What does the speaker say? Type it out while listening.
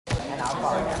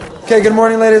Okay, good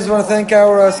morning, ladies. I want to thank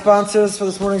our sponsors for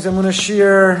this morning's Emunah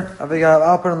Shir. Abigail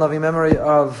Alper in loving memory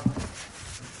of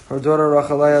her daughter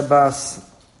Rachalaya Bas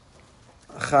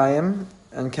Chaim,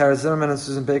 and Kara Zimmerman and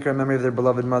Susan Baker in memory of their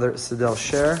beloved mother Sidel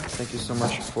Sher. Thank you so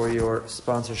much for your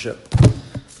sponsorship.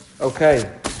 Okay,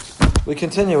 we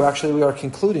continue. Actually, we are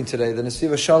concluding today. The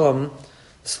Nesiva Shalom,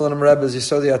 Slonim Rebbe's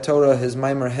Yesodi HaTorah, his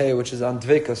Maimer Hay, which is on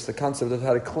Dvekas, the concept of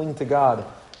how to cling to God,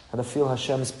 how to feel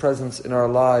Hashem's presence in our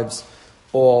lives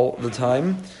all the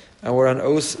time. And we're on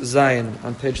Os Zayin,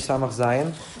 on page Samach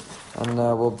Zayin, and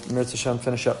we'll Mirz Hashem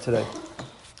finish up today.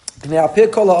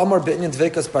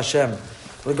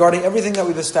 Regarding everything that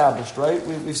we've established, right?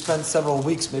 We've spent several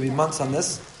weeks, maybe months on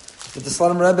this. But the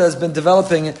Slonim Rebbe has been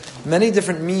developing many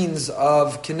different means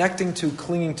of connecting to,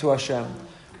 clinging to Hashem.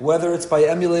 Whether it's by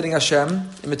emulating Hashem,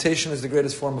 imitation is the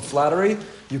greatest form of flattery.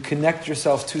 You connect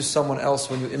yourself to someone else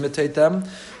when you imitate them.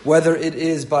 Whether it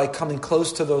is by coming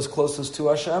close to those closest to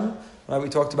Hashem. Right? We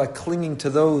talked about clinging to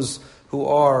those who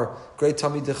are great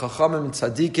Talmidei Chachamim,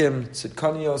 Tzadikim,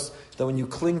 Tzidkanios. That when you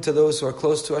cling to those who are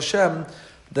close to Hashem,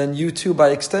 then you too, by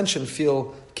extension,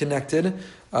 feel connected.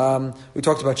 We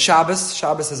talked about Shabbos.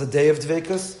 Shabbos is a day of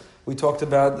Dvekus. We talked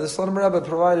about the Slonim Rebbe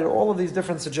provided all of these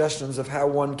different suggestions of how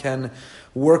one can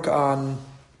work on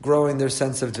growing their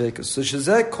sense of Dvekus. So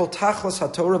Shezeh Kol Tachlos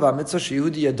HaTorah VaMitzvah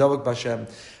Sheyehudi Yadavok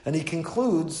B'Hashem. And he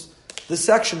concludes this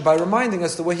section by reminding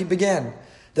us the way he began.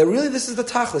 That really this is the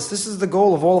Tachlis, this is the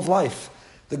goal of all of life.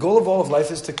 The goal of all of life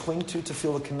is to cling to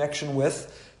feel the connection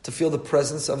with, to feel the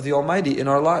presence of the Almighty in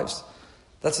our lives.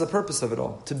 That's the purpose of it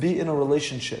all. To be in a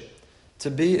relationship. To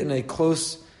be in a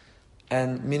close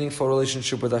and meaningful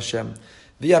relationship with Hashem.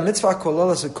 And if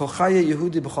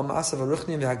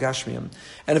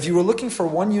you were looking for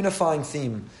one unifying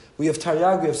theme, we have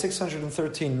Taryag, we have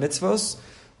 613 mitzvos,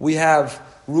 we have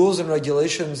rules and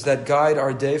regulations that guide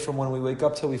our day from when we wake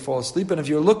up till we fall asleep. And if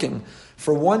you're looking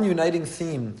for one uniting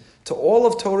theme to all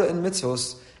of Torah and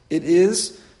mitzvos, it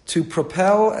is to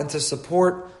propel and to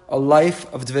support a life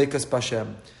of Dvekas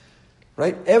B'Hashem.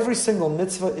 Right? Every single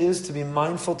mitzvah is to be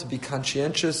mindful, to be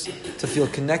conscientious, to feel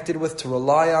connected with, to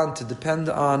rely on, to depend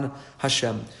on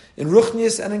Hashem. In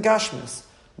Ruchnius and in Gashmius,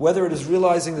 whether it is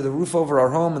realizing that the roof over our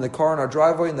home, and the car in our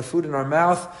driveway, and the food in our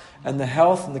mouth, and the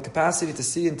health and the capacity to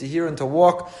see and to hear and to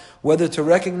walk, whether to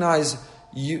recognize,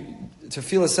 to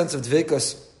feel a sense of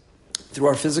Dvekas through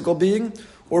our physical being,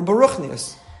 or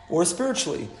Baruchnius, or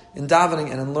spiritually, in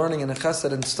davening and in learning and in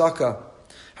chesed and tzedakah.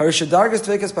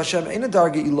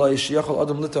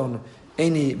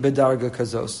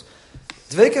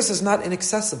 Dvekas is not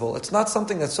inaccessible. It's not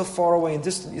something that's so far away and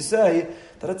distant. You say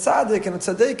that a tzaddik and a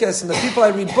tzaddikas and the people I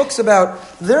read books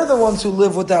about, they're the ones who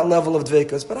live with that level of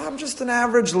dvekas. But I'm just an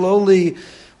average, lowly,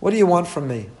 what do you want from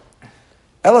me?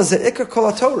 Ela ze'ikar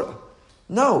kol haTorah.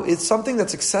 No, it's something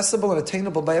that's accessible and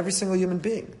attainable by every single human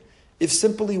being. If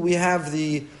simply we have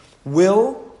the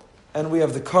will and we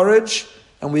have the courage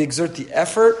and we exert the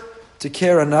effort to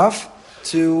care enough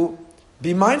to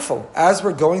be mindful as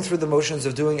we're going through the motions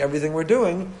of doing everything we're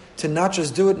doing, to not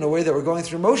just do it in a way that we're going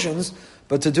through motions,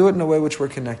 but to do it in a way which we're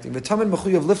connecting. And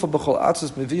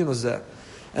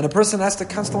a person has to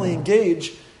constantly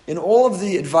engage in all of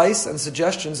the advice and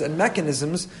suggestions and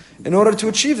mechanisms in order to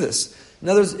achieve this. In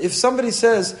other words, if somebody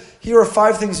says, here are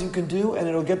 5 things you can do and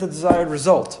it'll get the desired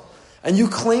result, and you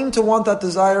claim to want that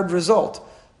desired result,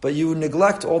 but you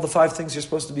neglect all the 5 things you're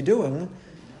supposed to be doing,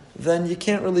 then you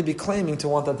can't really be claiming to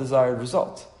want that desired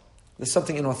result. There's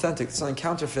something inauthentic, there's something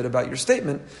counterfeit about your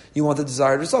statement. You want the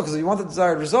desired result, because if you want the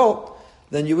desired result,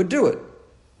 then you would do it.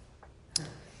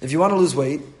 If you want to lose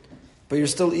weight, but you're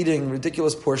still eating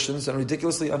ridiculous portions and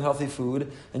ridiculously unhealthy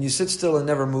food, and you sit still and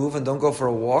never move and don't go for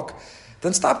a walk,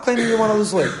 then stop claiming you want to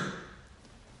lose weight.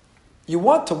 You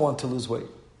want to lose weight.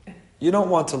 You don't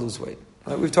want to lose weight.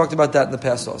 Right? We've talked about that in the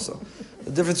past also. The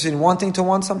difference between wanting to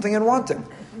want something and wanting.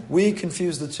 We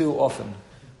confuse the two often.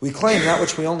 We claim that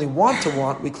which we only want to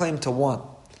want, we claim to want.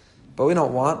 But we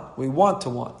don't want, we want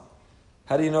to want.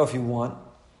 How do you know if you want?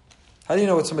 How do you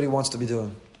know what somebody wants to be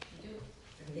doing?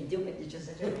 They do it,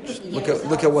 just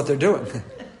look at what they're doing.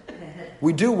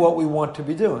 We do what we want to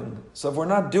be doing. So if we're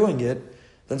not doing it,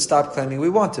 then stop claiming we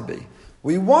want to be.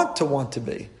 We want to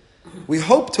be. We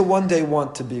hope to one day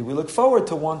want to be. We look forward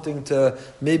to wanting to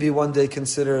maybe one day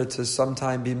consider to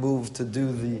sometime be moved to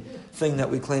do the thing that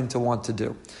we claim to want to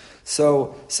do.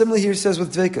 So, similarly here he says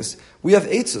with Dvekas, we have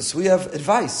eitzos, we have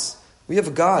advice, we have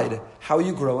a guide, how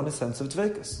you grow in a sense of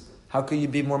Dvekas. How could you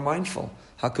be more mindful?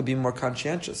 How could you be more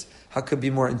conscientious? How could you be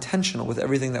more intentional with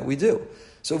everything that we do?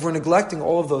 So if we're neglecting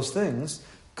all of those things,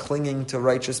 clinging to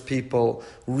righteous people,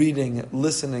 reading,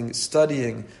 listening,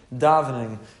 studying,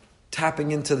 davening,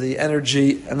 tapping into the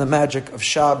energy and the magic of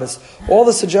Shabbos. All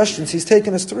the suggestions he's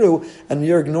taken us through, and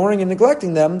you're ignoring and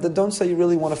neglecting them, then don't say you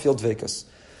really want to feel dveikus.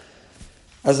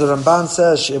 As the Ramban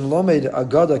says, "She'im lomed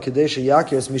agada kadesh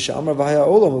yakirs misha amar v'haya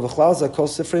olam v'chlal kol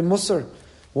sifrei musar."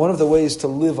 One of the ways to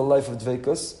live a life of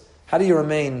dveikus, how do you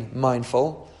remain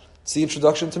mindful? It's the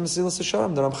introduction to Mesilas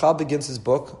Yesharim. The Ramchal begins his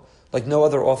book, like no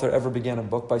other author ever began a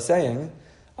book, by saying,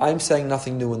 I'm saying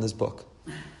nothing new in this book.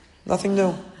 Nothing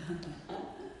new.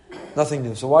 Nothing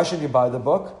new. So why should you buy the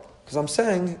book? Because I'm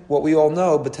saying what we all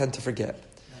know but tend to forget.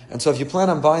 And so if you plan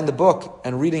on buying the book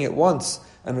and reading it once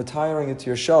and retiring it to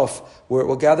your shelf where it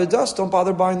will gather dust, don't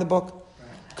bother buying the book.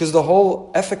 Because the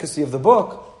whole efficacy of the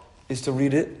book is to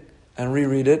read it and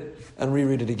reread it and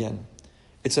reread it again.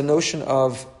 It's a notion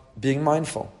of being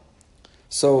mindful.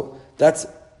 So that's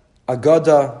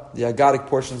Agada, the Agadic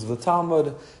portions of the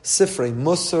Talmud, Sifrei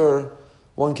Musar.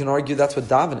 One can argue that's what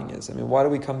davening is. I mean, why do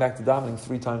we come back to davening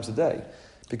 3 times a day?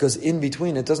 Because in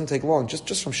between, it doesn't take long.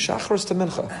 Just from Shacharis to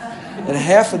Mincha. In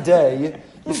half a day,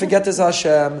 you forget this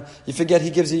Hashem, you forget He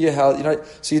gives you your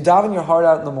health. So you daven your heart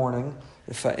out in the morning,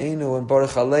 Rifa'enu and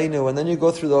Baruch Aleinu, and then you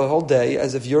go through the whole day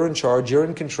as if you're in charge, you're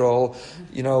in control,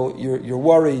 you're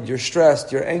worried, you're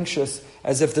stressed, you're anxious,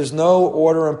 as if there's no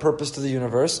order and purpose to the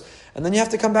universe. And then you have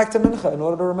to come back to Mincha in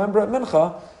order to remember at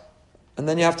Mincha, and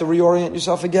then you have to reorient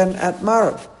yourself again at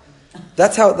Marav.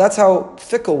 That's how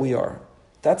fickle we are.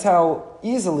 That's how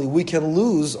easily we can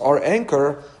lose our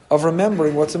anchor of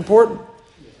remembering what's important.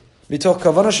 So the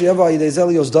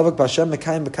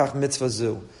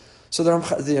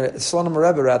Slonim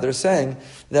Rebbe rather is saying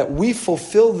that we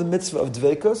fulfill the mitzvah of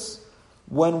dveikus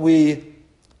when we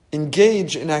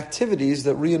engage in activities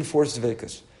that reinforce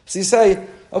dveikus. So you say,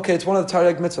 okay, it's one of the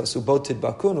Taryag mitzvahs, ubot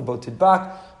tidbakun, ubot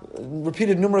tidbak,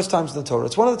 repeated numerous times in the Torah.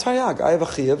 It's one of the Taryag. I have a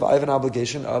chiyuv, I have an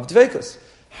obligation of dveikus.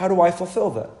 How do I fulfill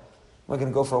that? Am I going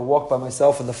to go for a walk by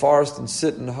myself in the forest and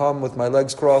sit and hum with my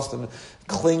legs crossed and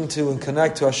cling to and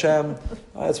connect to Hashem?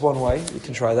 That's one way. You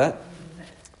can try that.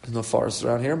 There's no forests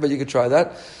around here, but you could try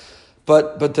that.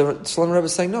 But the Slonim Rebbe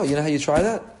is saying, no, you know how you try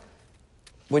that?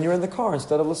 When you're in the car,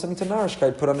 instead of listening to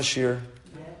Narishkeit, put on a shir.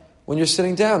 When you're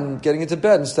sitting down and getting into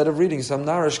bed, instead of reading some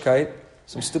Narishkeit,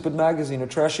 some stupid magazine or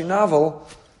trashy novel,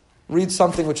 read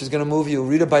something which is going to move you.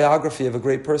 Read a biography of a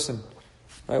great person.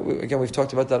 Right? We've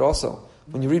talked about that also.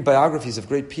 When you read biographies of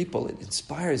great people, it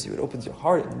inspires you, it opens your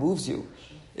heart, it moves you.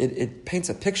 It paints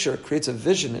a picture, it creates a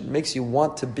vision, it makes you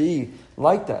want to be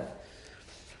like that.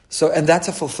 So, and that's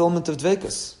a fulfillment of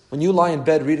dveikus. When you lie in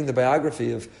bed reading the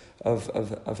biography of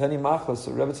Henny Machos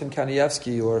or Rebbetzin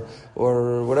Kanievsky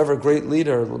or whatever great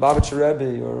leader, Lubavitcher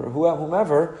Rebbe or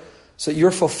whomever, so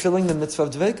you're fulfilling the mitzvah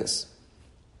of dveikus.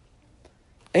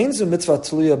 Ein zu mitzvah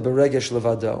tluya beregesh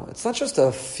levado. It's not just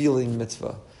a feeling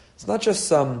mitzvah. It's not just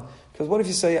some. Because what if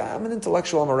you say, I'm an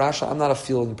intellectual, I'm a rasha, I'm not a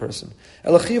feeling person.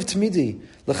 Elachiv tmidi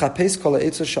lechapes kol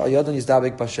ha'etzos sha'ayadon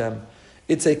yizdabek b'Hashem.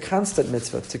 It's a constant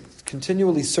mitzvah to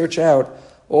continually search out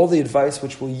all the advice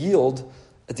which will yield,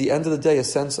 at the end of the day, a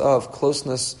sense of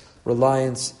closeness,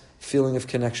 reliance, feeling of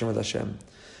connection with Hashem.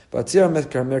 And this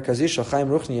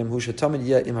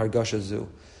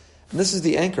is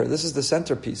the anchor, this is the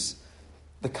centerpiece.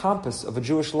 The compass of a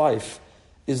Jewish life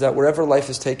is that wherever life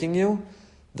is taking you,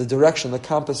 the direction, the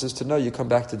compass is to know you come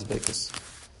back to dveikus.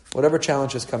 Whatever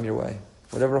challenges come your way,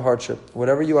 whatever hardship,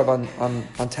 whatever you have on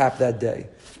tap that day,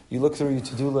 you look through your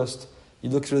to-do list, you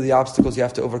look through the obstacles you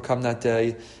have to overcome that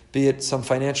day, be it some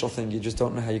financial thing you just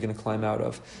don't know how you're going to climb out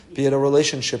of, be it a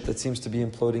relationship that seems to be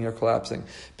imploding or collapsing,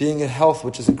 being a health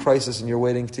which is in crisis and you're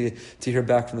waiting to hear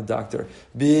back from the doctor,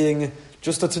 being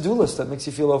just a to-do list that makes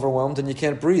you feel overwhelmed and you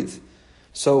can't breathe.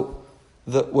 So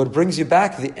what brings you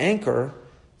back, the anchor,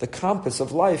 the compass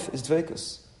of life is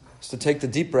dveikus. It's to take the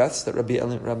deep breaths that Rabbi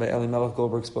Elimelech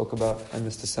Goldberg spoke about. I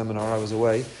missed the seminar, I was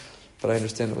away, but I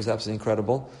understand it was absolutely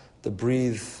incredible. The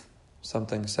breathe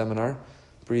seminar,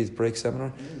 break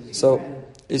seminar. So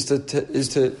is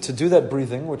to do that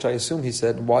breathing, which I assume he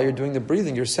said, while you're doing the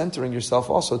breathing, you're centering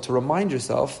yourself also to remind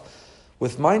yourself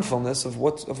with mindfulness of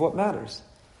what matters.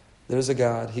 There's a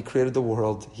God, He created the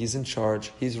world, He's in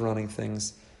charge, He's running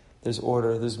things. There's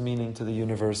order, there's meaning to the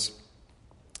universe.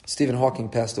 Stephen Hawking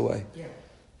passed away. Yeah.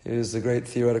 He was the great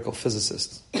theoretical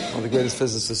physicist, one of the greatest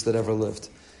physicists that ever lived.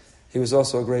 He was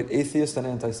also a great atheist and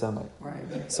anti-Semite.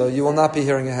 Right. So you will not be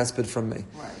hearing a hesped from me.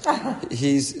 Right.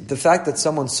 The fact that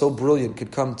someone so brilliant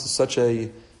could come to such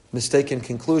a mistaken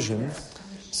conclusion, yes.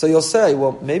 So you'll say,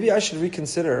 well, maybe I should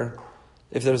reconsider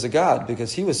if there's a God,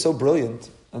 because he was so brilliant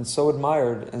and so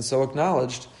admired and so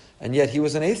acknowledged, and yet he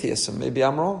was an atheist, so maybe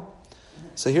I'm wrong.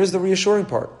 So here's the reassuring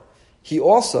part. He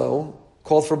also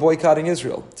called for boycotting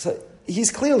Israel. So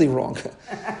he's clearly wrong.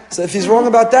 So if he's wrong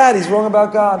about that, he's wrong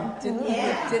about God. Didn't he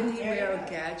wear a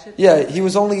gadget? Yeah, he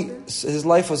was only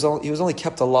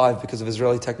kept alive because of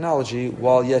Israeli technology,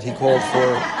 while yet he called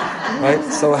for, right?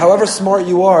 So however smart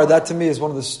you are, that to me is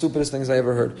one of the stupidest things I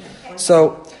ever heard.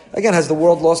 So, again, has the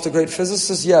world lost a great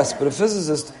physicist? Yes, but a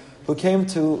physicist who came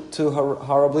to a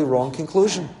horribly wrong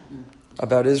conclusion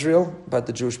about Israel, about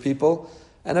the Jewish people,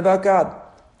 and about God.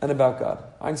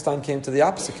 Einstein came to the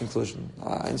opposite conclusion.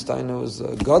 Einstein, who was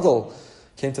a Gadol,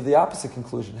 came to the opposite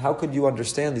conclusion. How could you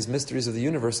understand these mysteries of the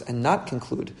universe and not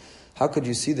conclude? How could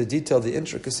you see the detail, the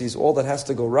intricacies, all that has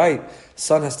to go right?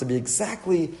 Sun has to be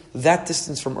exactly that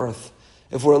distance from Earth.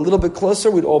 If we're a little bit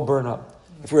closer, we'd all burn up.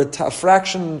 If we're a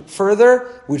fraction further,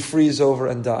 we'd freeze over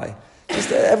and die.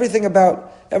 Just everything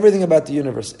about the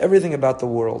universe, everything about the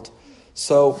world.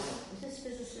 So, Is this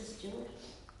physicist Jewish?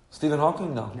 Stephen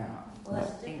Hawking? No. Well,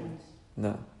 that's the difference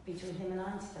No. between him and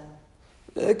Einstein.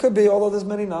 It could be, although there's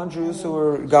many non-Jews who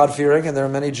are God-fearing, and there are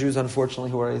many Jews, unfortunately,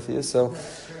 who are atheists. So,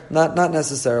 not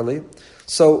necessarily.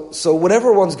 So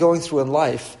whatever one's going through in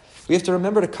life, we have to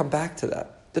remember to come back to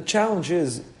that. The challenge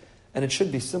is, and it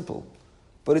should be simple,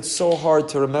 but it's so hard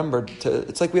to remember.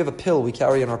 It's like we have a pill we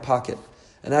carry in our pocket,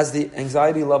 and as the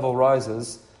anxiety level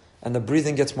rises, and the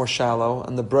breathing gets more shallow,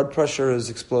 and the blood pressure is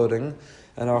exploding,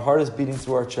 and our heart is beating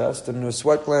through our chest, and our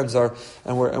sweat glands are,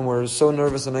 and we're so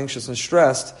nervous and anxious and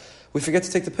stressed, we forget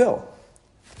to take the pill.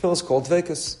 The pill is called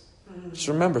Dveikus. Just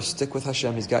remember, stick with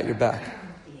Hashem, He's got your back.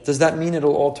 Does that mean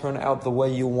it'll all turn out the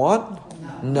way you want?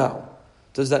 No.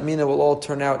 Does that mean it will all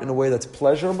turn out in a way that's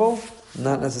pleasurable?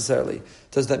 Not necessarily.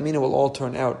 Does that mean it will all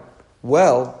turn out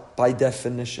well? By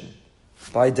definition.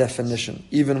 By definition,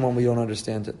 even when we don't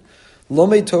understand it.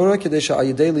 Lomei Torah kedesha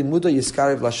ayidei limuda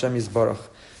yiskarev l'Hashem yizbarach.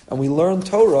 And we learn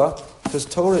Torah because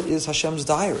Torah is Hashem's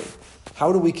diary.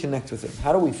 How do we connect with Him?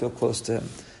 How do we feel close to Him?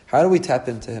 How do we tap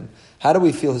into Him? How do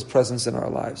we feel His presence in our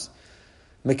lives?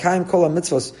 Mekayim kol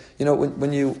mitzvos.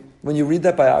 When you read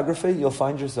that biography, you'll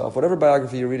find yourself, whatever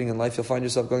biography you're reading in life, you'll find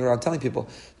yourself going around telling people,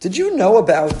 did you know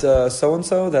about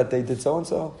so-and-so, that they did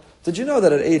so-and-so? Did you know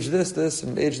that at age this,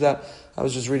 and age that? I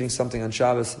was just reading something on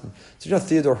Shabbos. Did you know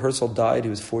Theodore Herzl died? He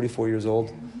was 44 years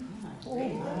old.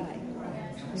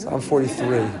 So I'm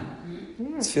 43.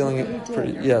 It's feeling it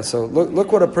pretty. Yeah. So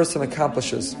look what a person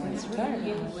accomplishes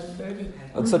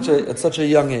at such a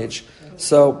young age.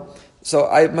 So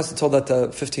I must have told that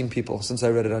to 15 people since I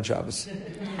read it on Shabbos.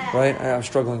 Right? I'm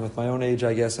struggling with my own age,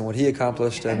 I guess, and what he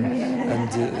accomplished,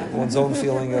 and one's own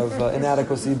feeling of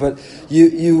inadequacy. But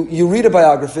you read a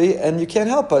biography, and you can't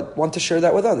help but want to share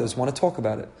that with others, want to talk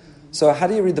about it. So how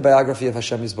do you read the biography of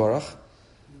Hashem Yisbarach?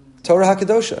 Torah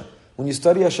HaKadosha. When you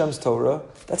study Hashem's Torah,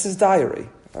 that's His diary.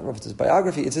 I don't know if it's His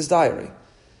biography, it's His diary.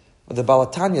 The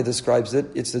Balatanya describes it,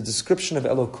 it's the description of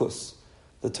Elokus.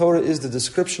 The Torah is the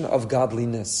description of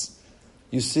godliness.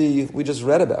 You see, we just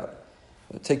read about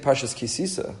it. Take Parshas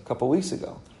Kisisa a couple weeks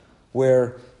ago,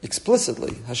 where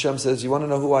explicitly Hashem says, you want to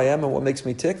know who I am and what makes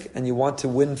me tick, and you want to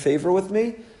win favor with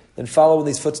me, then follow in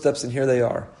these footsteps, and here they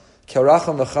are.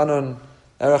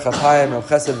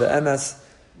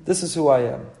 This is who I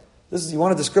am. You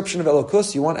want a description of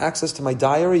Elokus, you want access to my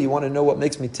diary, you want to know what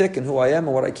makes me tick and who I am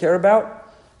and what I care about,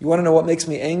 you want to know what makes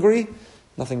me angry.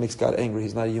 Nothing makes God angry,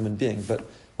 He's not a human being, but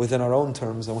within our own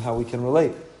terms and how we can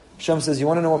relate. Hashem says, you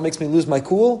want to know what makes me lose my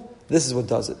cool? This is what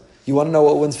does it. You want to know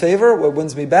what wins favor, what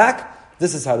wins me back?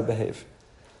 This is how to behave.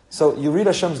 So you read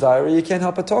Hashem's diary, you can't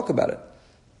help but talk about it.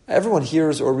 Everyone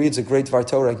hears or reads a great Dvar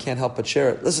Torah and can't help but share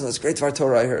it. Listen to this great Dvar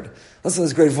Torah I heard. Listen to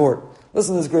this great Vort.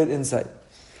 Listen to this great insight.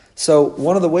 So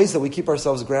one of the ways that we keep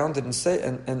ourselves grounded and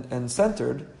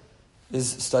centered is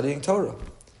studying Torah.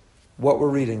 What we're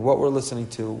reading, what we're listening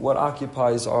to, what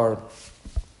occupies our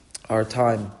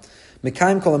time.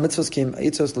 Mekayim kol mitzvos kim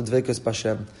eitzos l'dveikus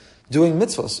b'Hashem. Doing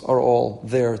mitzvos are all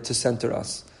there to center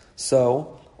us.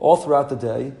 So all throughout the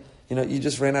day, you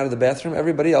just ran out of the bathroom.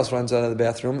 Everybody else runs out of the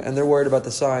bathroom, and they're worried about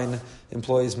the sign,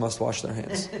 employees must wash their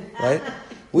hands. Right?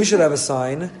 We should have a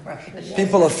sign.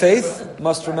 People of faith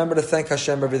must remember to thank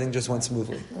Hashem. Everything just went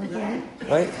smoothly,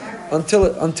 right?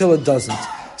 Until it doesn't.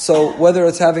 So whether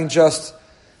it's having just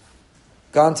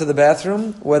gone to the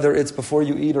bathroom, whether it's before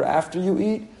you eat or after you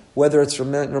eat, whether it's a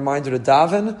reminder to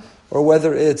daven, or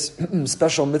whether it's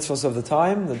special mitzvahs of the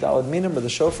time, the Daled Minim, or the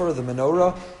shofar, or the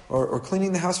menorah, or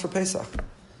cleaning the house for Pesach.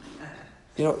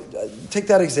 Take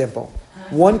that example.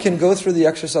 One can go through the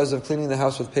exercise of cleaning the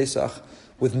house with Pesach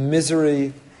with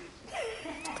misery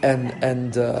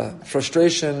and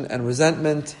frustration and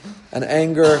resentment and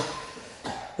anger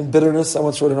and bitterness. I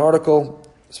once wrote an article,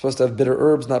 supposed to have bitter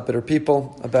herbs, not bitter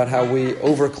people, about how we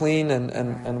over-clean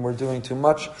and we're doing too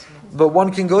much. But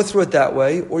one can go through it that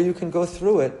way, or you can go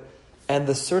through it And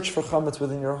the search for chametz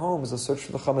within your home is a search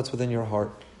for the chametz within your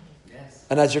heart.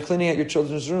 And as you're cleaning out your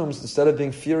children's rooms, instead of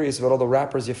being furious about all the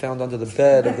wrappers you found under the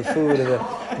bed, of the food,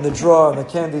 and the drawer, and the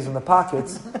candies in the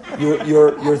pockets,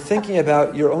 you're thinking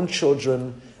about your own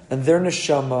children and their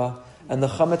neshama and the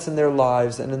chametz in their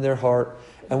lives and in their heart,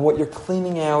 and what you're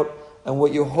cleaning out, and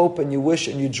what you hope and you wish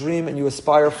and you dream and you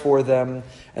aspire for them,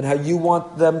 and how you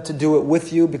want them to do it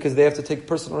with you because they have to take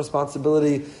personal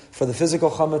responsibility for the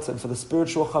physical chametz and for the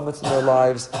spiritual chametz in their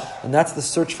lives. And that's the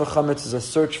search for chametz, is a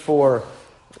search for...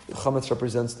 Chametz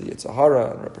represents the Yetzer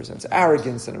Hara, and represents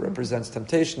arrogance, and it represents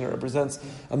temptation, it represents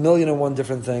 1,000,001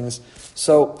 different things.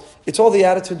 So it's all the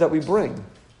attitude that we bring.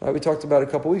 Right? We talked about it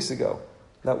a couple weeks ago,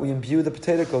 that we imbue the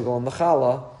potato kugel and the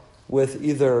challah with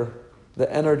either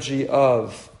the energy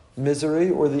of misery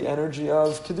or the energy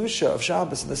of kedusha, of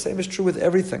Shabbos, and the same is true with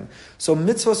everything. So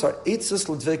mitzvahs are eitzos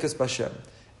l'dveikus b'Hashem.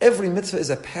 Every mitzvah is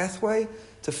a pathway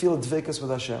to feel a dveikus with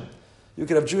Hashem. You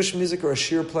could have Jewish music or a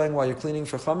shir playing while you're cleaning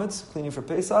for chametz, cleaning for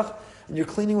Pesach, and you're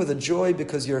cleaning with a joy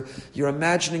because you're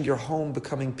imagining your home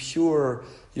becoming pure.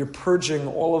 You're purging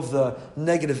all of the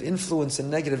negative influence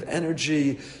and negative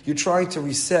energy. You're trying to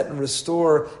reset and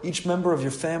restore each member of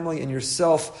your family and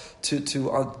yourself to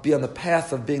be on the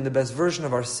path of being the best version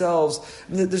of ourselves.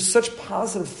 I mean, there's such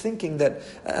positive thinking that,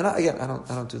 and I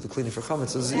don't do the cleaning for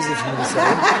chametz, so it's easy for me to say.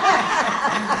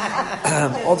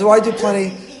 Although I do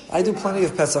plenty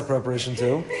of Pesach preparation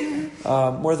too,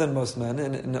 more than most men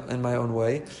in my own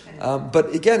way.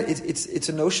 But again, it's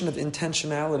a notion of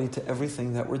intentionality to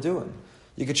everything that we're doing.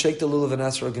 You could shake the lulav and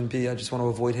esrog and be, I just want to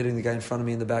avoid hitting the guy in front of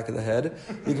me in the back of the head.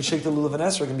 You could shake the lulav and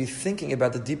esrog and be thinking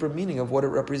about the deeper meaning of what it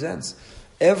represents.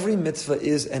 Every mitzvah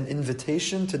is an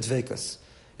invitation to dveikus.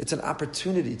 It's an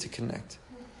opportunity to connect.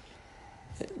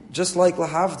 Just like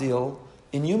lahavdil,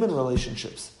 in human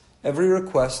relationships, every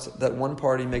request that one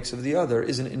party makes of the other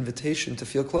is an invitation to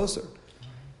feel closer.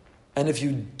 And if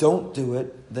you don't do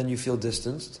it, then you feel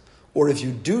distanced. Or if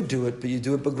you do it, but you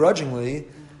do it begrudgingly,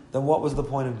 then what was the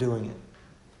point of doing it?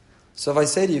 So if I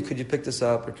say to you, could you pick this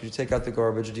up, or could you take out the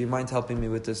garbage, or do you mind helping me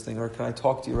with this thing, or can I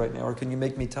talk to you right now, or can you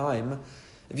make me time?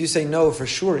 If you say no, for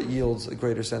sure it yields a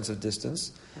greater sense of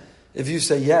distance. If you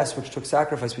say yes, which took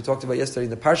sacrifice, we talked about yesterday in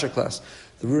the Parsha class,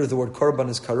 the root of the word korban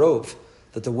is karov,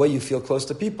 that the way you feel close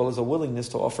to people is a willingness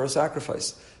to offer a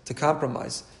sacrifice, to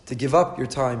compromise, to give up your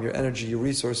time, your energy, your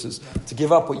resources, to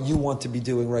give up what you want to be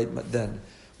doing right then.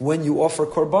 When you offer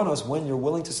korbanos, when you're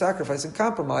willing to sacrifice and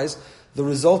compromise, the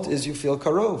result is you feel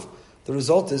karov. The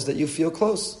result is that you feel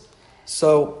close.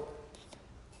 So,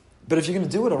 but if you're going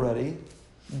to do it already,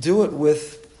 do it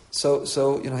with,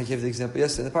 I gave the example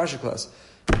yesterday in the Parsha class.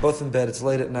 You're both in bed, it's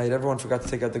late at night, everyone forgot to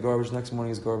take out the garbage, next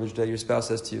morning is garbage day, your spouse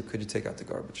says to you, could you take out the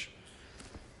garbage?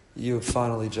 You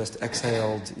finally just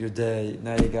exhaled your day,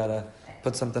 now you gotta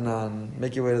put something on,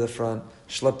 make your way to the front,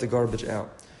 schlep the garbage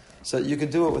out. So you could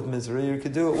do it with misery, you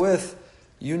could do it with,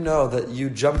 you know that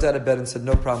you jumped out of bed and said,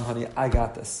 no problem honey, I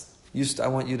got this. I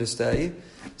want you to stay.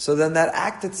 So then that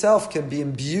act itself can be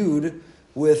imbued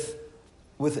with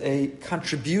a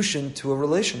contribution to a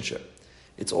relationship.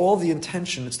 It's all the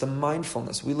intention, it's the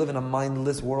mindfulness. We live in a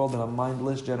mindless world and a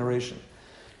mindless generation.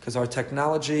 Because our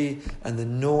technology and the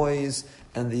noise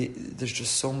and there's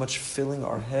just so much filling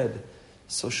our head.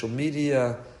 Social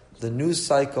media, the news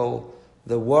cycle,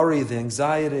 the worry, the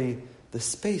anxiety, the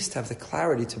space to have the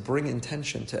clarity to bring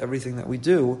intention to everything that we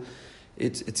do.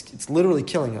 It's literally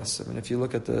killing us. I mean, if you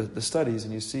look at the studies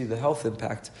and you see the health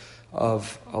impact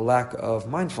of a lack of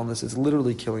mindfulness, it's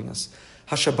literally killing us.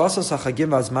 The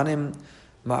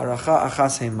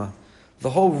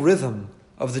whole rhythm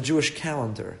of the Jewish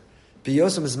calendar. The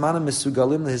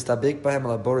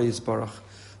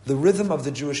rhythm of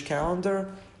the Jewish calendar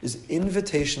is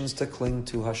invitations to cling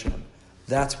to Hashem.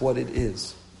 That's what it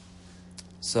is.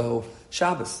 So,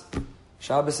 Shabbos.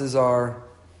 Shabbos is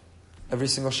every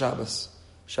single Shabbos.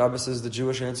 Shabbos is the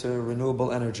Jewish answer,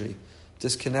 renewable energy.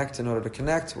 Disconnect in order to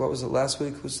connect. What was it last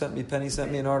week? Penny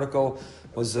sent me an article.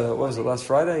 What was it, last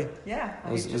Friday? Yeah.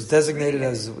 It was designated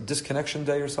as Disconnection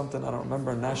Day or something. I don't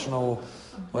remember. National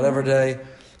whatever day.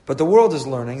 But the world is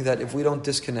learning that if we don't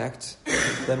disconnect,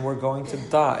 then we're going to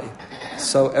die.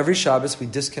 So every Shabbos we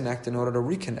disconnect in order to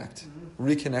reconnect.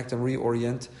 Reconnect and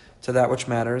reorient to that which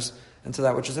matters and to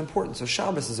that which is important. So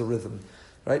Shabbos is a rhythm,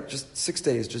 right? Just 6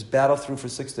 days. Just battle through for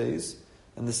 6 days.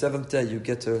 And the seventh day you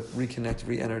get to reconnect,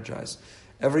 re-energize.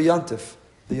 Every Yontif,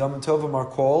 the Yom Tovim are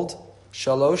called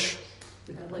Shalosh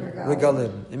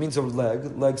Regalim. It means a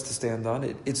legs to stand on.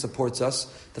 It supports us.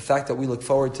 The fact that we look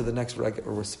forward to the next regel,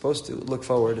 or we're supposed to look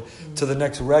forward to the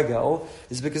next regel,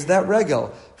 is because that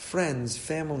regel, friends,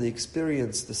 family,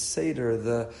 experience, the Seder,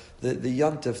 the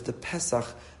Yontif, the Pesach,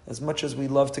 As much as we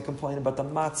love to complain about the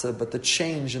matzah, but the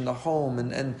change in the home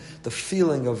and the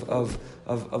feeling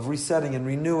of resetting and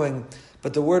renewing.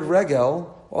 But the word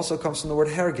regel also comes from the word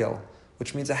hergel,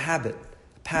 which means a habit,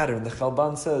 a pattern. The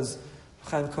Chalban says,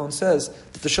 Chaim Cohen says,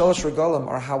 that the Shalosh Regalim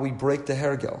are how we break the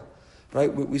hergel. Right?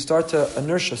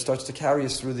 Inertia starts to carry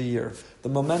us through the year. The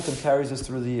momentum carries us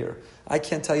through the year. I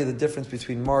can't tell you the difference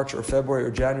between March or February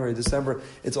or January or December.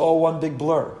 It's all one big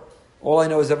blur. All I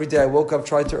know is every day I woke up,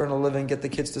 tried to earn a living, get the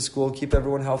kids to school, keep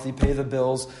everyone healthy, pay the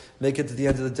bills, make it to the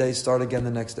end of the day, start again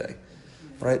the next day.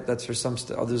 Right? That's for some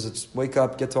others. It's wake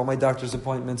up, get to all my doctor's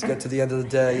appointments, get to the end of the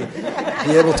day,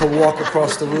 be able to walk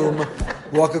across the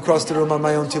room on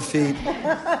my own 2 feet,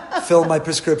 fill my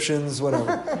prescriptions,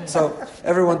 whatever. So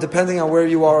everyone, depending on where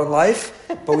you are in life,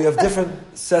 but we have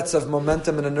different sets of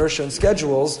momentum and inertia and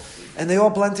schedules, and they all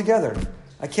blend together.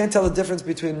 I can't tell the difference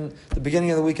between the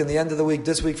beginning of the week and the end of the week,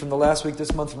 this week from the last week,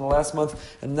 this month from the last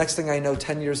month, and the next thing I know,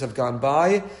 10 years have gone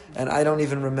by, and I don't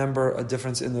even remember a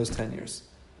difference in those 10 years.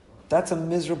 That's a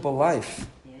miserable life.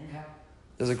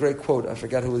 There's a great quote, I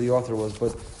forgot who the author was,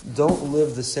 but don't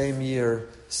live the same year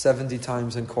 70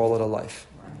 times and call it a life.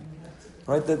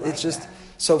 Right? That it's just,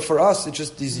 so for us, it's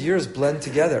just these years blend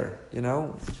together, you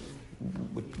know.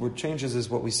 What changes is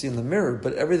what we see in the mirror,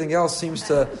 but everything else seems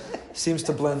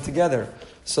to blend together.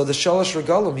 So the Shalosh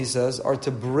Regalim, he says, are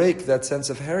to break that sense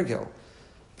of hergel,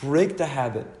 break the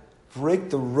habit, break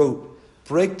the rote,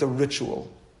 break the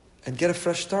ritual, and get a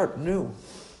fresh start, new.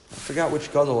 I forgot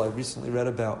which gadol I recently read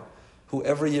about, who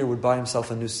every year would buy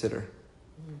himself a new siddur.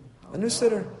 A new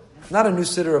siddur. Not a new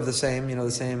siddur of the same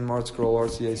Art Scroll,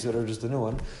 RCA siddur, just a new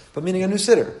one, but meaning a new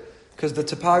siddur. Because the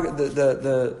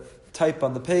type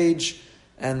on the page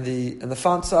and the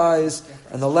font size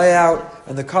and the layout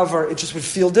and the cover, it just would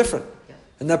feel different.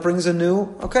 And that brings a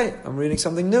new, okay, I'm reading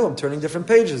something new, I'm turning different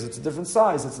pages, it's a different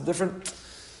size, it's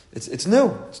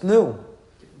new.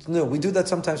 We do that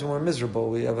sometimes when we're miserable.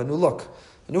 We have a new look,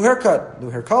 a new haircut, new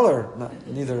hair color,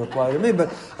 neither apply to me,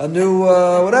 but a new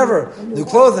new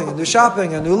clothing, a new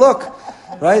shopping, a new look,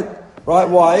 right? Right?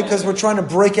 Why? Because we're trying to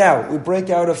break out. We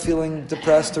break out of feeling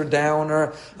depressed or down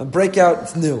and break out,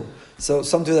 it's new. So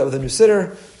some do that with a new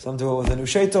siddur, some do it with a new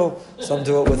sheitel, some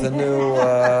do it with a new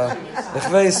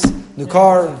new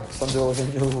car, some do it with a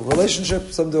new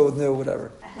relationship, some do it with new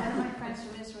whatever. One of my friends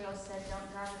from Israel said, don't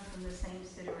daven from the same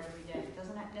siddur every day. It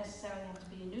doesn't necessarily have to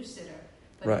be a new siddur,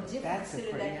 but right. a different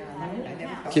siddur that you have in your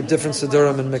house. Keep different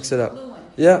siddurim and mix it up.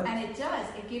 Yeah. And it does.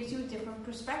 It gives you a different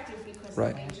perspective because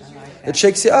right. it changes your It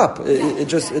shakes you up.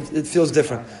 It feels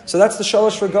different. So that's the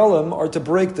Shalosh Regalim, are to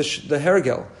break the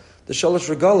hergel. The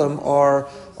Shalosh Regalim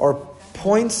are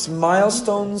points,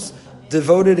 milestones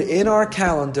devoted in our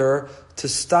calendar to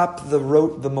stop the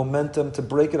momentum, to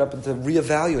break it up and to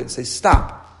reevaluate and say,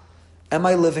 stop. Am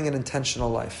I living an intentional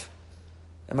life?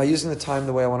 Am I using the time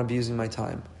the way I want to be using my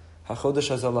time? HaChodesh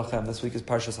Hazeh Lachem. This week is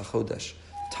Parshas HaChodesh.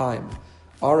 Time.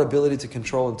 Our ability to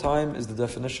control in time is the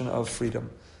definition of freedom.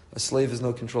 A slave has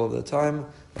no control of the time,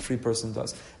 a free person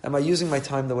does. Am I using my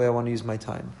time the way I want to use my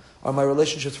time? Are my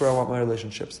relationships where I want my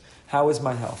relationships? How is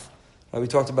my health? We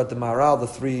talked about the Maharal, the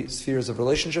 3 spheres of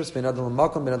relationships, Ben Adam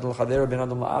L'Makom, Ben Adam L'Chaver, Ben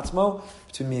Adam L'Atzmo,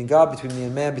 between me and God, between me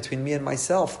and man, between me and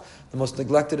myself. The most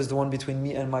neglected is the one between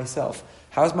me and myself.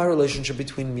 How's my relationship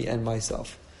between me and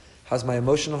myself? How's my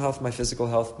emotional health, my physical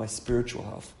health, my spiritual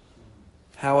health?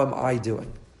 How am I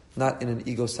doing? Not in an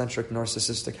egocentric,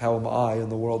 narcissistic, how am I, and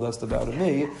the world asked about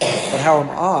me, but how am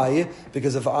I,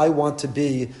 because if I want to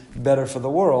be better for the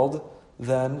world,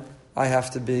 then I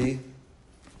have to be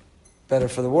better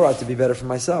for the world, I have to be better for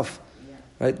myself.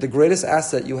 Right? The greatest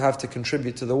asset you have to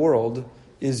contribute to the world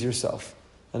is yourself.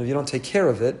 And if you don't take care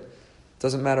of it,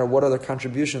 doesn't matter what other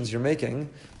contributions you're making,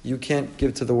 you can't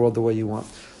give to the world the way you want.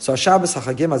 So Shabbos,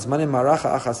 HaChagim, Azmanim,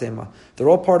 Maracha, Achas Ema. They're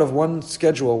all part of one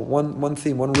schedule, one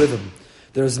theme, one rhythm.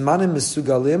 There's Zmanim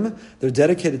Misugalim, they're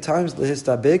dedicated times,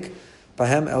 Lehistabik,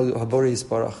 Bahem El Habori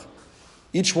Yisparach.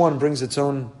 Each one brings its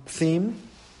own theme,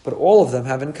 but all of them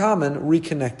have in common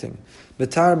reconnecting.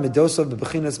 Betar Midosov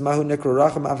Bebechinas Mahu Nekro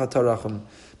Racham Avataracham.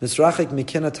 Misrachik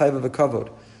Mikina Taiva V'Kavod.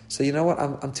 So you know what?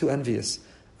 I'm too envious.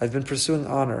 I've been pursuing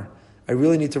honor. I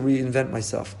really need to reinvent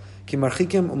myself. Ki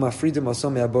marchikim umafridim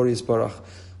osom me'abori yisbarach.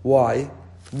 Why?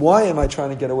 Why am I trying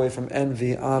to get away from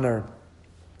envy, honor,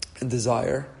 and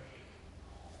desire?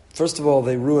 First of all,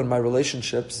 they ruin my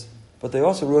relationships, but they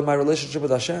also ruin my relationship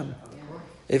with Hashem.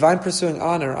 If I'm pursuing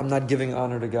honor, I'm not giving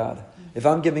honor to God. If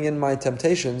I'm giving in my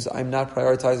temptations, I'm not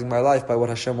prioritizing my life by what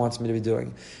Hashem wants me to be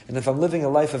doing. And if I'm living a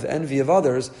life of envy of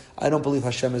others, I don't believe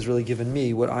Hashem has really given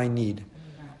me what I need.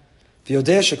 Any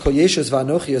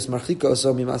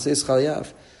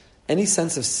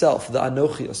sense of self, the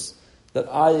anochios,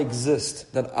 that I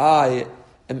exist, that I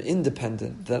am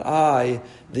independent, that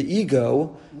the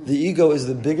ego is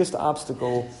the biggest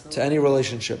obstacle to any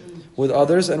relationship with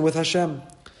others and with Hashem.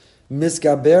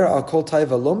 Misgaber al kol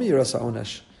taiva lo miyiras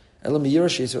ha'onesh, ela miyira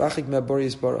she'yisur achik me'abori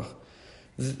yisbarach.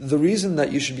 The reason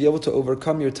that you should be able to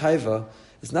overcome your taiva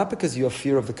is not because you have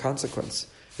fear of the consequence.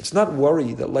 It's not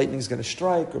worry that lightning's going to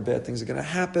strike or bad things are going to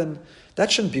happen.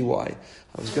 That shouldn't be why.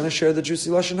 I was going to share the juicy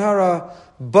Lashon Hara,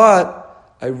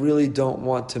 but I really don't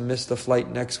want to miss the flight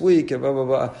next week. And blah, blah,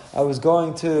 blah. I was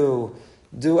going to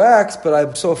do X, but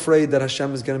I'm so afraid that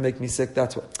Hashem is going to make me sick.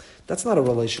 That's not a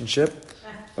relationship.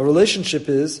 A relationship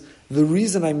is, the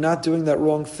reason I'm not doing that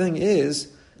wrong thing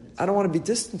is, I don't want to be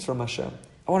distant from Hashem.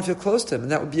 I want to feel close to Him,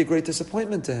 and that would be a great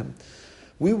disappointment to Him.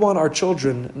 We want our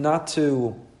children not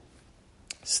to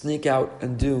sneak out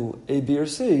and do A, B, or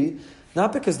C,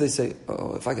 not because they say,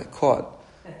 oh, if I get caught,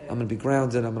 I'm going to be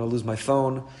grounded, I'm going to lose my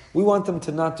phone. We want them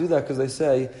to not do that because they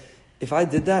say, if I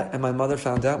did that and my mother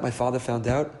found out, my father found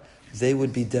out, they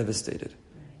would be devastated.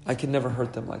 I could never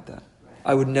hurt them like that.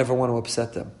 I would never want to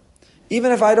upset them.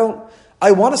 Even if I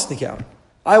want to sneak out.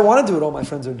 I want to do what all my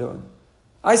friends are doing.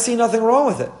 I see nothing wrong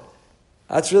with it.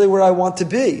 That's really where I want to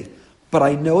be. But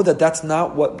I know that that's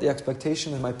not what the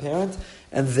expectation of my parent,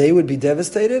 and they would be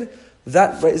devastated.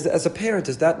 That, as a parent,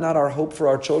 is that not our hope for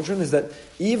our children? Is that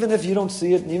even if you don't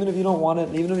see it, and even if you don't want it,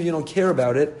 and even if you don't care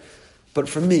about it, but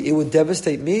for me, it would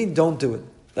devastate me, don't do it.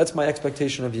 That's my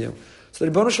expectation of you. So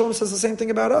the Rebbeinu Shalom says the same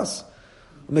thing about us.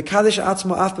 And to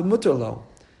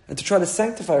try to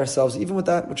sanctify ourselves, even with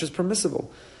that which is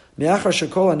permissible.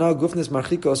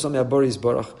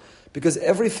 Because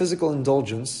every physical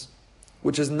indulgence,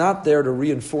 which is not there to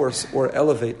reinforce or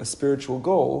elevate a spiritual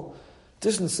goal,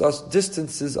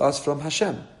 distances us from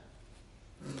Hashem.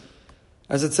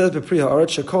 As it says, B'Priya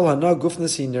Ha'aret, Shekol hana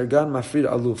gufnis hi nirgan mafrid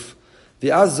aluf.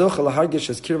 V'az zoch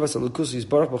lahargish es kirvas alukus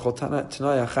yisbarach b'chol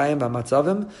tanai ha'chayim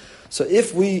v'amatzavim. So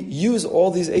if we use all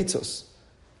these eitzos,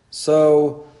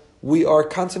 so we are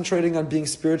concentrating on being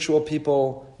spiritual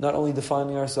people, not only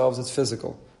defining ourselves as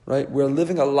physical, right? We're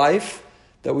living a life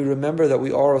that we remember that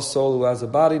we are a soul who has a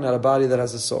body, not a body that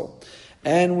has a soul.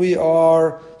 And we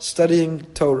are studying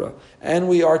Torah. And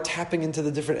we are tapping into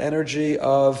the different energy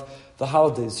of the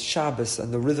holidays, Shabbos,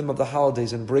 and the rhythm of the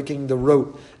holidays, and breaking the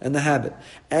rote and the habit.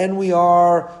 And we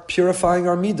are purifying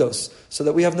our midos, so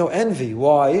that we have no envy.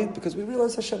 Why? Because we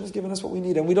realize Hashem has given us what we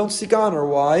need. And we don't seek honor.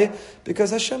 Why?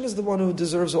 Because Hashem is the one who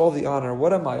deserves all the honor.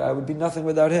 What am I? I would be nothing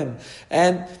without Him.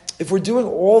 And if we're doing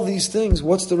all these things,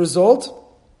 what's the result?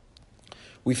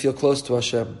 We feel close to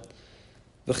Hashem.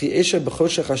 When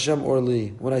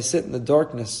I sit in the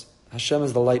darkness, Hashem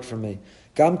is the light for me.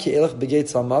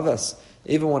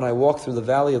 Even when I walk through the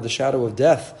valley of the shadow of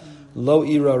death, lo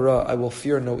ira ra, I will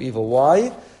fear no evil.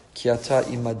 Why? Ki ata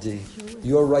imadi.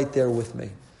 You're right there with me.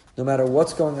 No matter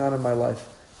what's going on in my life,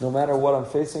 no matter what I'm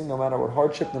facing, no matter what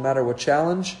hardship, no matter what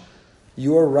challenge,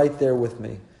 you're right there with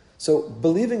me. So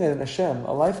believing in Hashem,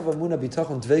 a life of emunah,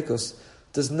 bitachon, dveikus,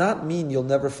 does not mean you'll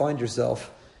never find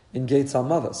yourself in Gates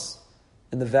Hamavas,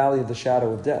 in the valley of the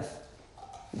shadow of death.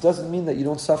 It doesn't mean that you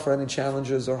don't suffer any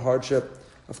challenges or hardship.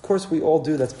 Of course we all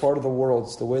do, that's part of the world,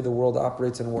 it's the way the world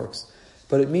operates and works.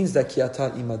 But it means that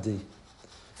kiata imadi.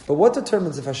 But what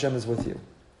determines if Hashem is with you?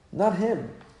 Not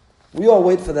Him. We all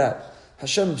wait for that.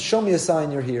 Hashem, show me a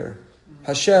sign you're here.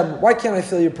 Hashem, why can't I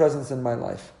feel your presence in my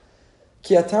life?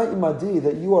 Kiata imadi,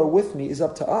 that you are with me, is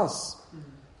up to us.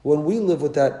 When we live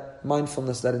with that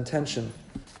mindfulness, that intention,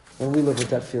 when we live with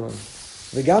that feeling.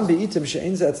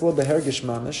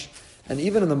 And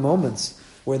even in the moments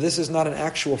where this is not an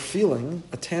actual feeling,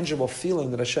 a tangible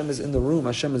feeling that Hashem is in the room,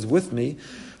 Hashem is with me,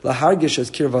 lahargish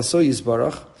as kirvaso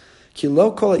yisbarach, ki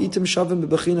lo kol ha'itim shavim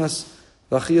bebechinas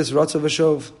v'achiyas ratzo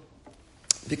v'shov.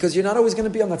 Because you're not always going to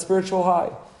be on that spiritual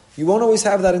high. You won't always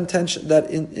have that intention,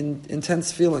 that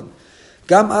intense feeling.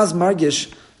 Gam az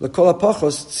margish lekol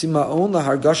ha'pachos tzimaon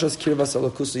lahargashas kirvas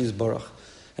alakusa yisbarach.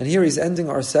 And here he's ending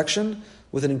our section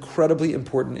with an incredibly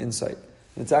important insight.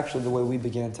 And it's actually the way we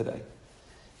began today.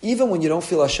 Even when you don't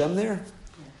feel Hashem there,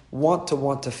 want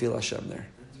to feel Hashem there.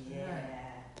 Yeah.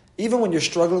 Even when you're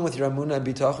struggling with your amunah and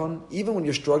bitachon, even when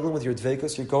you're struggling with your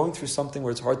dveikus, you're going through something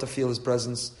where it's hard to feel His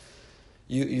presence,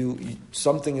 you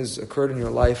something has occurred in your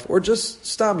life, or just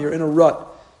stam, you're in a rut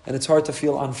and it's hard to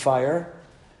feel on fire.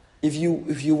 If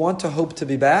you want to hope to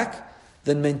be back,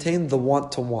 then maintain the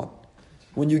want to want.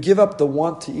 When you give up the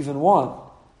want to even want,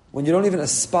 when you don't even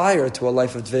aspire to a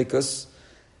life of dveikus,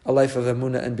 a life of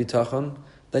emunah and bitachon,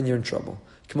 then you're in trouble.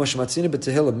 K'mo shematzina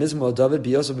b'tehillah mizmor David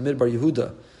b'yosef b'midbar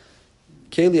Yehuda.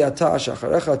 Keli ata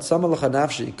ashacharecha tzama lecha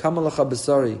nafshi kama lecha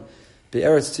b'sari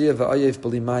be'eretz tziyah v'ayev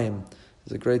b'limayim.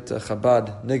 There's a great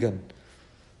Chabad nigun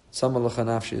Sama L'cha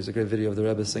Nafshi is a great video of the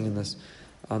Rebbe singing this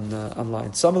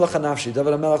online. Sama L'cha Nafshi.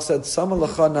 David HaMelech said, Sama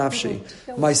L'cha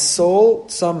Nafshi. My soul,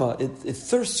 Sama, it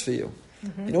thirsts for you.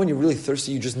 You know when you're really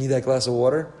thirsty, you just need that glass of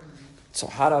water? It's so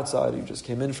hot outside, you just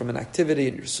came in from an activity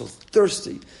and you're so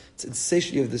thirsty. It's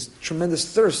insatiable, you have this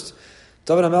tremendous thirst.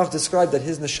 David HaMelech described that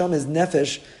his neshama, his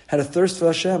nefesh, had a thirst for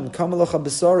Hashem. Kama L'cha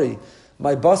B'sari.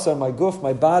 My basar, my guf,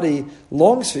 my body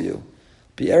longs for you.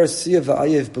 Bi'eretz tzia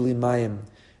v'ayev b'li mayim.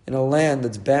 In a land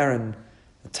that's barren,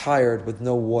 tired, with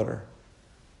no water.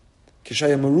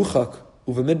 Kishaya Meruchak,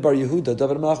 Uvamidbar Yehuda,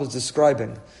 David HaMelech was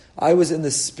describing, I was in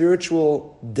the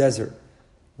spiritual desert,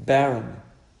 barren,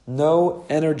 no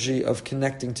energy of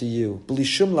connecting to you.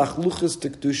 B'lishum lachluchas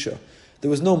tekdusha. There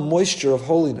was no moisture of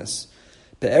holiness.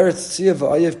 Be'eretz tzia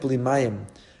v'ayev b'li mayim.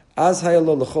 Az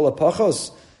hayalo l'chol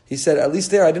hapachos. He said, at least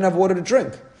there I didn't have water to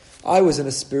drink. I was in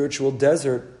a spiritual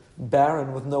desert,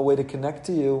 barren, with no way to connect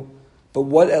to you. But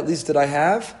what at least did I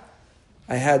have?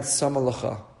 I had Sama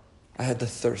L'cha. I had the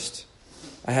thirst.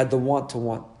 I had the want to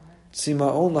want.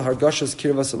 Sima'on lahargashas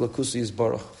kirvas alakusi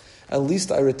yisbarach. At least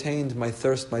I retained my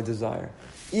thirst, my desire.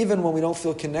 Even when we don't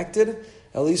feel connected,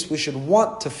 at least we should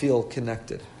want to feel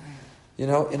connected. You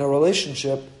know, in a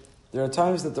relationship, there are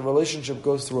times that the relationship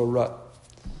goes through a rut.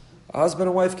 A husband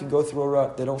and wife can go through a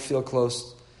rut. They don't feel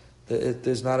close.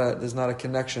 There's not a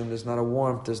connection. There's not a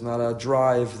warmth. There's not a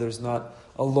drive. There's not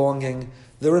a longing.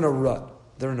 They're in a rut.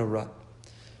 They're in a rut.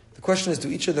 The question is, do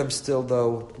each of them still,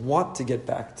 though, want to get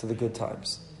back to the good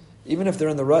times? Even if they're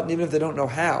in the rut and even if they don't know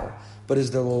how. But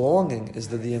is there the longing? Is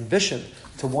there the ambition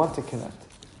to want to connect?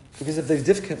 Because if they've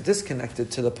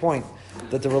disconnected to the point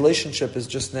that the relationship is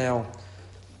just now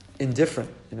indifferent,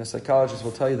 psychologists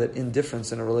will tell you that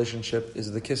indifference in a relationship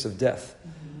is the kiss of death.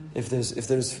 If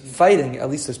there's fighting, at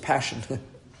least there's passion.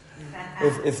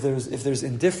 if there's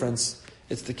indifference,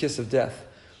 it's the kiss of death.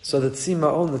 So that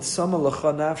sima'on, that sama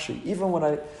l'cha nafshi, even when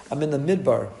I'm in the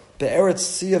midbar, be'eretz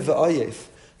tzia v'ayev,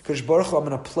 because Baruch Hu, I'm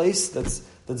in a place that's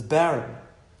barren,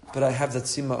 but I have that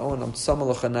sima'on, I'm sama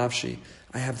l'cha nafshi,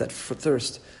 I have that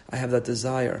thirst, I have that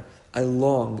desire, I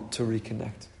long to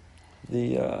reconnect.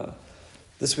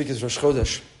 This week is Rosh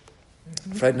Chodesh.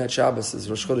 Friday night Shabbos is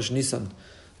Rosh Chodesh Nisan.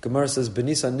 Gemara says,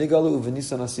 B'Nisan nigalu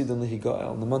u'v'Nisan asidan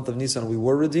lihigael. In the month of Nisan we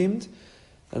were redeemed,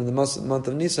 and in the month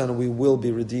of Nisan we will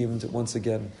be redeemed once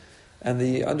again. And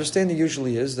the understanding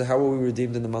usually is that how were we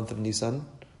redeemed in the month of Nisan?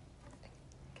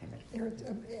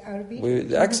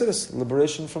 The Exodus,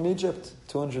 liberation from Egypt,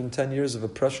 210 years of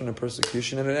oppression and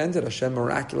persecution, and it ended. Hashem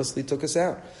miraculously took us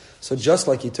out. So just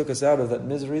like He took us out of that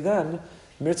misery then,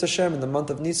 Mirz Hashem, in the month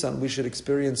of Nisan, we should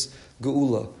experience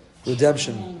Geula,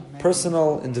 redemption,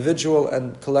 personal, individual,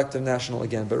 and collective national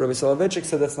again. But Rabbi Soloveitchik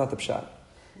said that's not the pshat.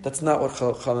 That's not what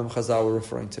Chachamim Chazal were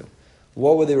referring to.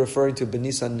 What were they referring to?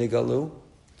 B'Nisan Nigalu.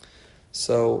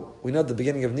 So we know at the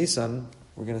beginning of Nisan,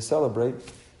 we're going to celebrate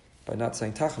by not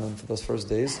saying Tachanun for those first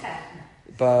days,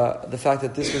 but the fact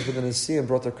that this was within the sea and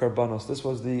brought the Karbanos. This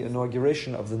was the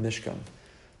inauguration of the Mishkan.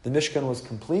 The Mishkan was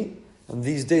complete, and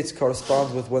these dates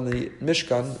correspond with when the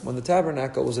Mishkan, when the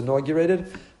tabernacle was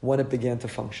inaugurated, when it began to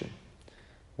function.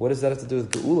 What does that have to do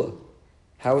with Geula?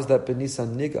 How is that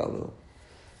B'Nisan Nigalu?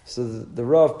 So the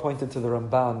Rav pointed to the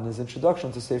Ramban in his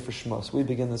introduction to Sefer Shmos. We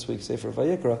begin this week Sefer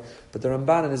Vayikra, but the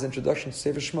Ramban in his introduction to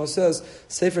Sefer Shmos says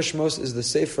Sefer Shmos is the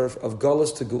Sefer of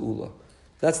Galus to Geula.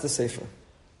 That's the Sefer.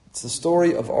 It's the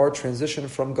story of our transition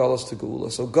from Galus to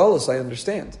Geula. So Galus, I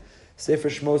understand. Sefer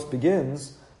Shmos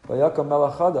begins Vayakam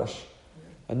Melech Chadash.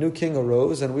 A new king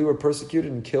arose, and we were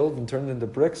persecuted and killed and turned into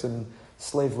bricks and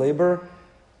slave labor,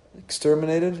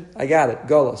 exterminated. I got it.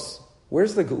 Galus.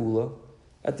 Where's the Geula?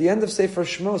 At the end of Sefer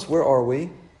Shmos, where are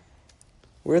we?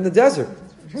 We're in the desert.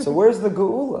 So where's the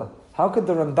Geula? How could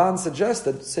the Ramban suggest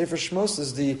that Sefer Shmos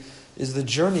is the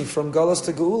journey from Galus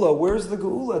to Geula? Where's the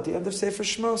Geula at the end of Sefer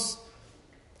Shmos?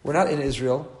 We're not in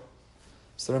Israel.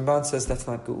 So the Ramban says that's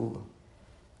not Geula.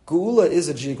 Geula is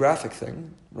a geographic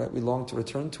thing, right? We long to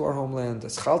return to our homeland.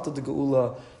 Eschalta de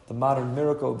Geula, the modern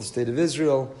miracle of the state of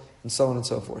Israel, and so on and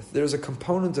so forth. There's a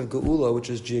component of Geula which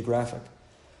is geographic.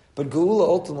 But Geula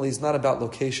ultimately is not about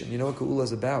location. You know what Geula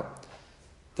is about?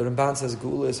 The Ramban says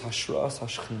Geula is Hashras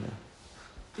Hashchina.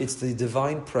 It's the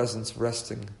divine presence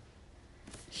resting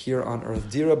here on earth.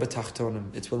 Dira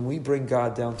betachtonim. It's when we bring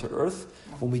God down to earth,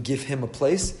 when we give Him a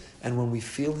place, and when we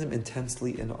feel Him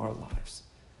intensely in our lives.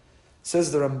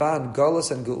 Says the Ramban,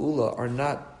 Galus and Geula are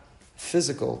not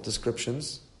physical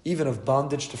descriptions, even of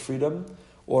bondage to freedom,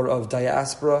 or of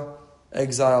diaspora,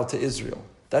 exile to Israel.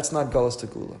 That's not Galus to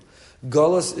Geula.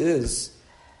 Galus is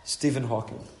Stephen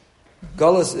Hawking.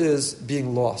 Galus is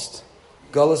being lost.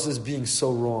 Galus is being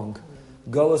so wrong.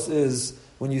 Galus is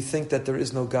when you think that there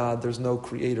is no God, there's no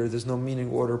creator, there's no meaning,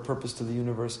 order, purpose to the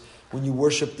universe, when you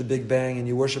worship the Big Bang and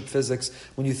you worship physics,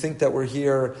 when you think that we're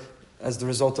here as the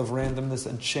result of randomness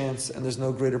and chance and there's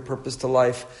no greater purpose to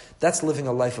life, that's living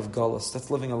a life of gullus,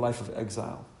 that's living a life of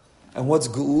exile. And what's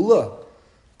Geula?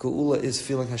 Geula is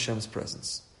feeling Hashem's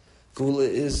presence. Geula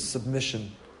is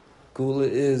submission. Geula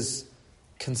is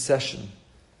concession.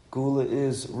 Geula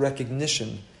is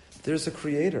recognition. There's a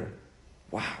creator.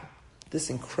 Wow. This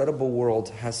incredible world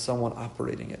has someone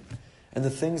operating it. And the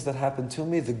things that happen to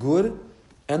me, the good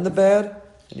and the bad,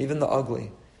 and even the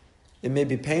ugly, it may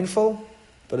be painful,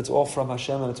 but it's all from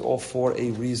Hashem and it's all for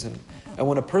a reason. And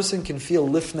when a person can feel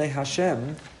lifnei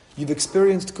Hashem, you've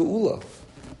experienced Geula.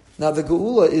 Now the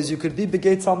Geula is you could be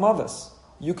Begeitz Almavis.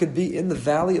 You could be in the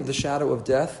valley of the shadow of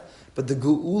death, but the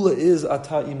Geula is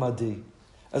Ata Imadi.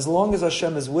 As long as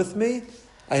Hashem is with me,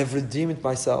 I have redeemed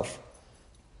myself.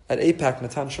 At APAC,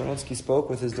 Natan Sharansky spoke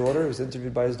with his daughter. He was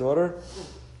interviewed by his daughter.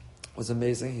 It was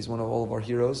amazing. He's one of all of our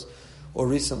heroes. Or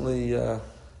recently, Yosef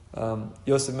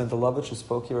Mendelovich, who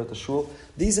spoke here at the shul.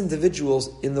 These individuals,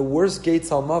 in the worst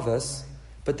gates Almavis,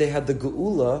 but they had the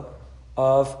Geula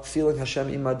of feeling Hashem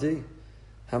Imadi.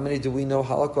 How many do we know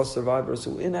Holocaust survivors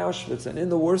who in Auschwitz and in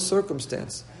the worst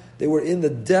circumstance, they were in the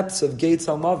depths of gates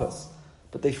Almavis,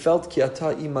 but they felt Ki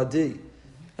Ata Imadi.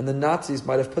 And the Nazis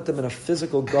might have put them in a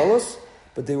physical gullus,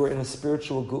 but they were in a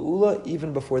spiritual geula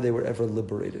even before they were ever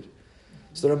liberated.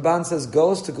 So the Ramban says,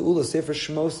 Gullus to geula, Sefer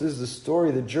Shmos is the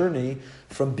story, the journey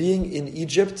from being in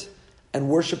Egypt and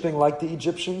worshipping like the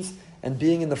Egyptians and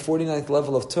being in the 49th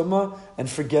level of Tumah and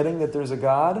forgetting that there's a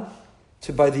God,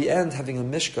 to by the end having a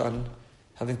Mishkan,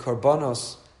 having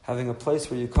Karbanos, having a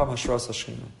place where you come Hashras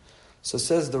Hashchina. So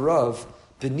says the Rav,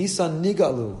 B'Nisan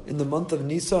Nigalu, in the month of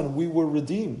Nisan we were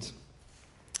redeemed.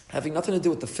 Having nothing to do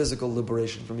with the physical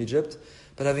liberation from Egypt,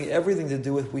 but having everything to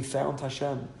do with we found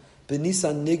Hashem.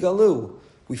 B'Nisan Nigalu,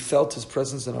 we felt His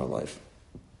presence in our life.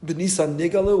 B'Nisan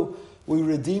Nigalu, we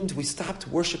redeemed, we stopped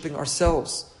worshipping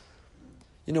ourselves.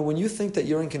 You know, when you think that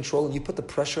you're in control and you put the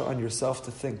pressure on yourself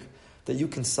to think that you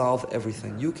can solve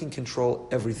everything, you can control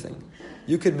everything,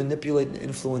 you can manipulate and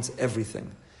influence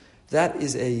everything, that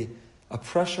is a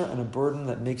pressure and a burden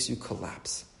that makes you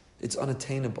collapse. It's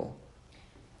unattainable.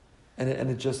 And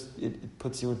it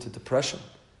puts you into depression.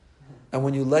 And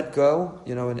when you let go,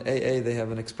 you know, in AA they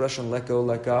have an expression, let go,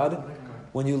 let God.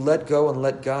 When you let go and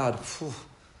let God,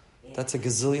 that's a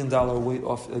gazillion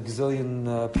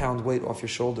pound weight off your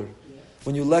shoulder.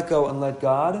 When you let go and let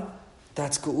God,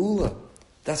 that's Geula.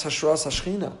 That's Hashras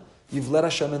Hashchina. You've let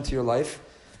Hashem into your life.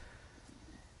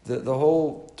 The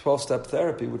whole 12-step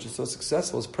therapy, which is so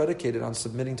successful, is predicated on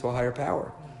submitting to a higher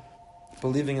power.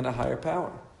 Believing in a higher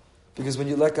power. Because when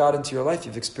you let God into your life,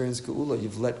 you've experienced Geula.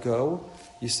 You've let go,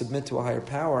 you submit to a higher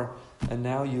power, and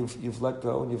now you've let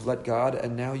go and you've let God,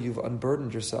 and now you've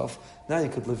unburdened yourself. Now you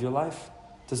could live your life.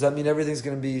 Does that mean everything's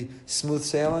going to be smooth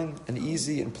sailing and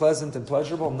easy and pleasant and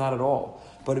pleasurable? Not at all.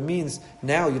 But it means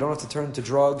now you don't have to turn to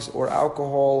drugs or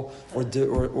alcohol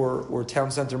or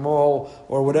town center mall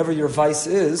or whatever your vice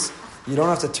is. You don't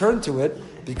have to turn to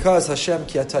it because Hashem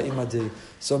Ki Ata Imadi.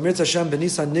 So Mirz Hashem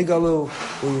B'Nisan Nigalu,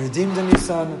 we redeemed in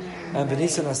Nisan, and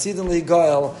B'Nisan Hasidin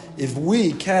Li'Gael. If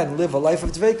we can live a life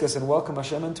of Dveikus and welcome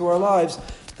Hashem into our lives,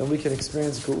 then we can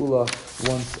experience Geula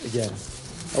once again.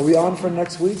 Are we on for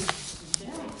next week?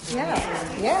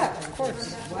 Yeah, of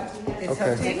course. It's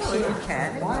Okay. okay, you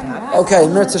can. Okay,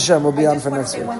 Mirz Hashem, we'll be on for next week.